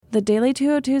The Daily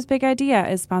 202's Big Idea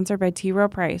is sponsored by T. Rowe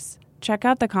Price. Check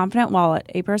out The Confident Wallet,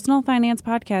 a personal finance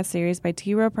podcast series by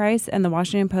T. Rowe Price and the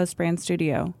Washington Post brand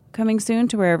studio. Coming soon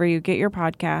to wherever you get your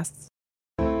podcasts.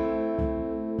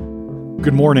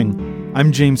 Good morning.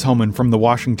 I'm James Hohmann from the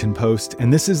Washington Post,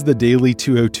 and this is the Daily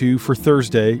 202 for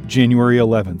Thursday, January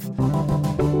 11th.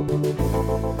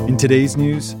 In today's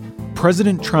news,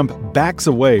 President Trump backs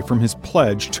away from his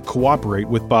pledge to cooperate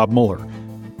with Bob Mueller.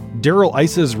 Darrell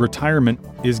Issa's retirement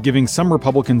is giving some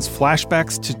Republicans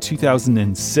flashbacks to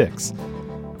 2006.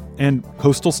 And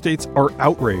coastal states are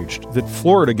outraged that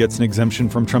Florida gets an exemption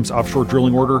from Trump's offshore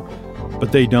drilling order,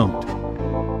 but they don't.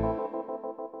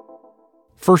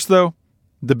 First, though,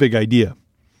 the big idea.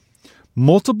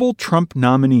 Multiple Trump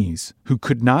nominees who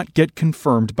could not get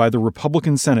confirmed by the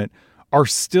Republican Senate are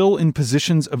still in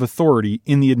positions of authority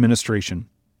in the administration.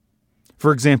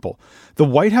 For example, the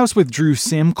White House withdrew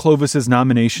Sam Clovis's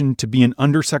nomination to be an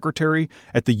undersecretary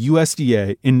at the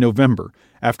USDA in November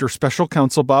after special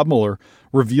counsel Bob Mueller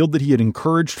revealed that he had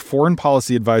encouraged foreign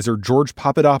policy advisor George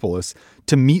Papadopoulos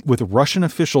to meet with Russian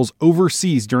officials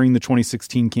overseas during the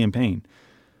 2016 campaign.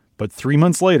 But 3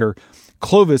 months later,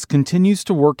 Clovis continues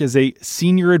to work as a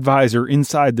senior advisor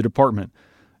inside the department.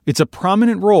 It's a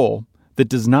prominent role that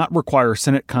does not require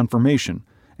Senate confirmation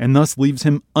and thus leaves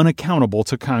him unaccountable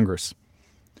to Congress.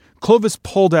 Clovis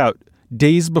pulled out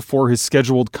days before his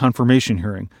scheduled confirmation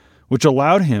hearing, which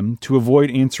allowed him to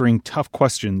avoid answering tough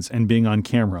questions and being on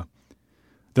camera.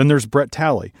 Then there's Brett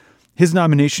Talley. His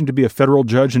nomination to be a federal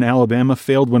judge in Alabama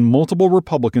failed when multiple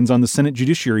Republicans on the Senate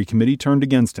Judiciary Committee turned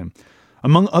against him.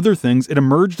 Among other things, it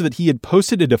emerged that he had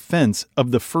posted a defense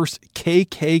of the first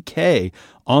KKK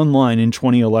online in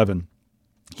 2011.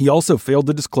 He also failed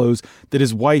to disclose that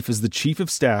his wife is the chief of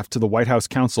staff to the White House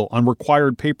counsel on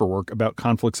required paperwork about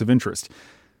conflicts of interest.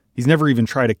 He's never even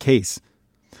tried a case.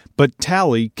 But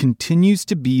Talley continues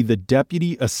to be the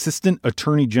Deputy Assistant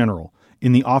Attorney General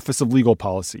in the Office of Legal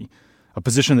Policy, a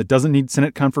position that doesn't need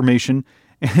Senate confirmation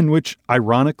and which,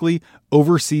 ironically,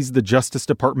 oversees the Justice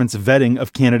Department's vetting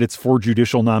of candidates for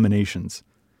judicial nominations.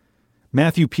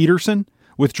 Matthew Peterson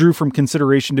withdrew from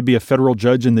consideration to be a federal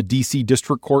judge in the D.C.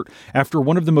 District Court after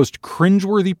one of the most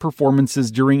cringeworthy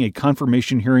performances during a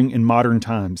confirmation hearing in modern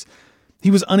times. He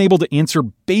was unable to answer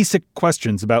basic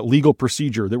questions about legal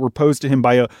procedure that were posed to him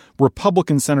by a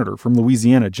Republican senator from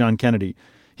Louisiana, John Kennedy.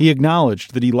 He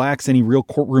acknowledged that he lacks any real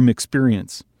courtroom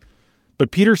experience.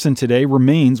 But Peterson today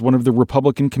remains one of the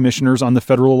Republican commissioners on the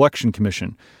Federal Election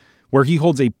Commission, where he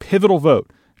holds a pivotal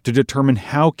vote to determine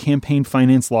how campaign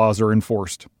finance laws are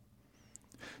enforced.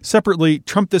 Separately,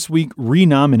 Trump this week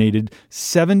renominated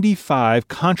 75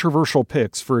 controversial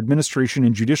picks for administration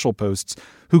and judicial posts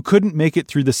who couldn't make it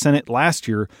through the Senate last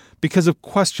year because of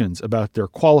questions about their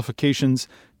qualifications,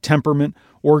 temperament,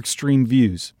 or extreme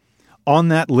views. On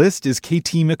that list is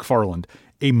KT McFarland,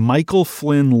 a Michael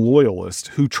Flynn loyalist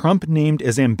who Trump named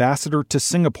as ambassador to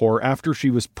Singapore after she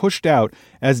was pushed out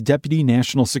as deputy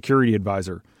national security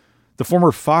advisor. The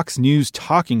former Fox News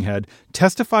talking head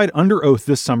testified under oath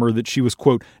this summer that she was,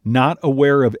 quote, not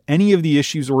aware of any of the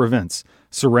issues or events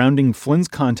surrounding Flynn's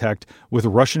contact with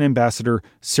Russian ambassador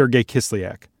Sergei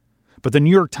Kislyak. But the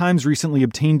New York Times recently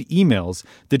obtained emails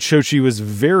that show she was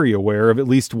very aware of at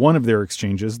least one of their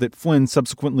exchanges that Flynn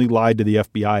subsequently lied to the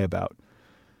FBI about.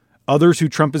 Others who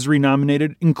Trump has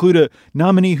renominated include a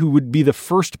nominee who would be the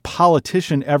first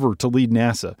politician ever to lead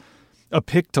NASA, a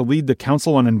pick to lead the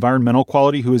Council on Environmental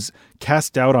Quality who is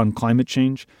cast doubt on climate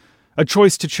change, a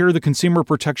choice to chair the Consumer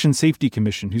Protection Safety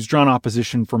Commission who's drawn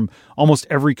opposition from almost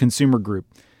every consumer group,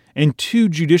 and 2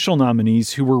 judicial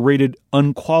nominees who were rated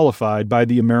unqualified by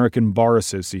the American Bar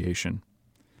Association.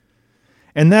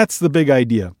 And that's the big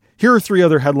idea. Here are 3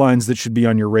 other headlines that should be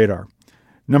on your radar.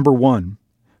 Number 1,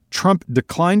 Trump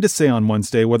declined to say on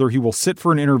Wednesday whether he will sit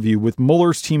for an interview with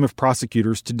Mueller's team of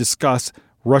prosecutors to discuss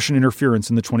Russian interference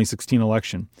in the 2016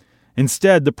 election.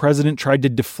 Instead, the president tried to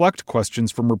deflect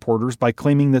questions from reporters by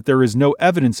claiming that there is no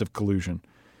evidence of collusion.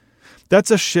 That's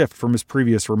a shift from his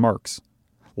previous remarks.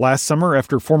 Last summer,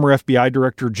 after former FBI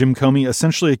Director Jim Comey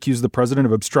essentially accused the president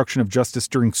of obstruction of justice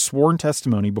during sworn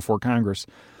testimony before Congress,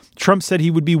 Trump said he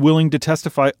would be willing to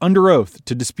testify under oath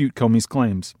to dispute Comey's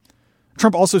claims.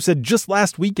 Trump also said just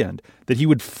last weekend that he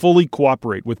would fully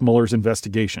cooperate with Mueller's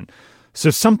investigation. So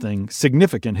something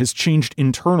significant has changed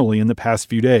internally in the past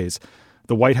few days.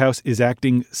 The White House is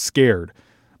acting scared.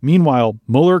 Meanwhile,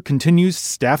 Mueller continues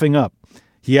staffing up.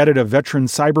 He added a veteran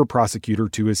cyber prosecutor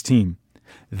to his team.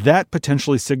 That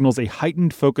potentially signals a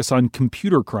heightened focus on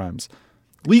computer crimes.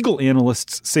 Legal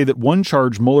analysts say that one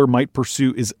charge Mueller might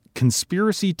pursue is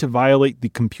conspiracy to violate the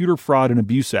Computer Fraud and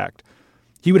Abuse Act.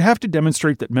 He would have to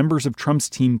demonstrate that members of Trump's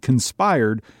team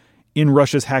conspired in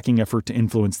Russia's hacking effort to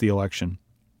influence the election.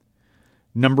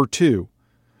 Number 2,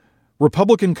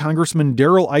 Republican Congressman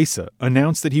Darrell Issa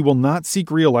announced that he will not seek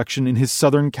re-election in his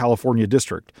Southern California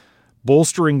district,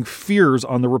 bolstering fears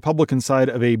on the Republican side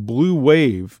of a blue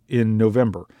wave in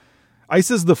November.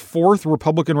 Issa is the 4th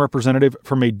Republican representative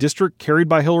from a district carried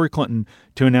by Hillary Clinton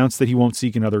to announce that he won't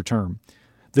seek another term.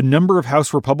 The number of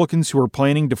House Republicans who are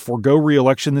planning to forego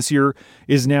re-election this year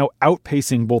is now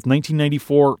outpacing both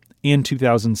 1994 and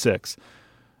 2006.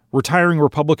 Retiring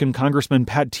Republican Congressman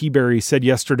Pat Tiberi said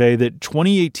yesterday that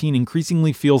 2018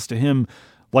 increasingly feels to him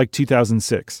like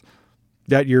 2006.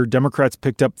 That year, Democrats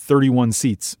picked up 31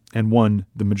 seats and won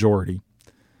the majority.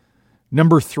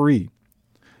 Number 3,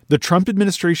 the Trump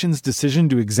administration's decision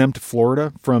to exempt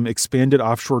Florida from expanded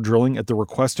offshore drilling at the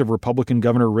request of Republican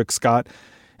Governor Rick Scott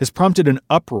has prompted an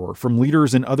uproar from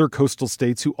leaders in other coastal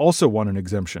states who also want an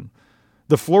exemption.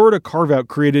 The Florida carve-out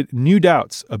created new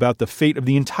doubts about the fate of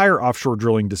the entire offshore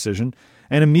drilling decision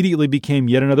and immediately became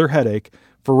yet another headache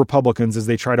for Republicans as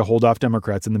they try to hold off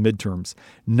Democrats in the midterms.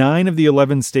 9 of the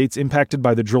 11 states impacted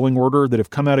by the drilling order that have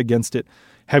come out against it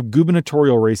have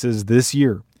gubernatorial races this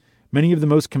year. Many of the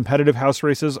most competitive House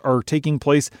races are taking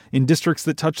place in districts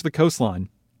that touch the coastline.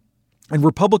 And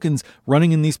Republicans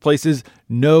running in these places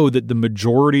know that the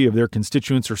majority of their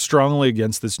constituents are strongly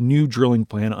against this new drilling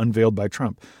plan unveiled by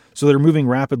Trump. So they're moving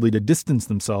rapidly to distance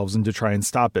themselves and to try and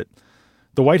stop it.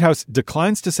 The White House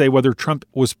declines to say whether Trump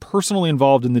was personally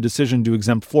involved in the decision to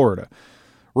exempt Florida.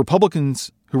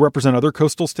 Republicans who represent other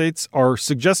coastal states are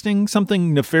suggesting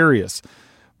something nefarious.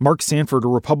 Mark Sanford, a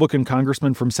Republican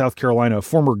congressman from South Carolina, a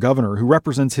former governor who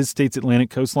represents his state's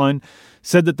Atlantic coastline,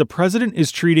 said that the president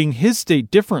is treating his state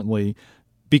differently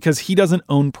because he doesn't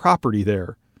own property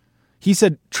there. He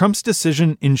said Trump's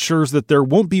decision ensures that there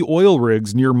won't be oil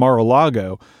rigs near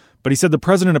Mar-a-Lago, but he said the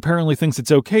president apparently thinks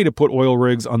it's okay to put oil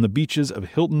rigs on the beaches of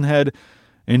Hilton Head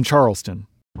and Charleston.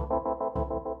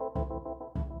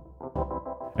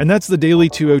 And that's the Daily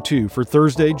 202 for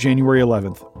Thursday, January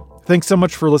 11th. Thanks so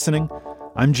much for listening.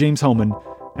 I'm James Hohmann,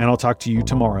 and I'll talk to you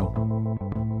tomorrow.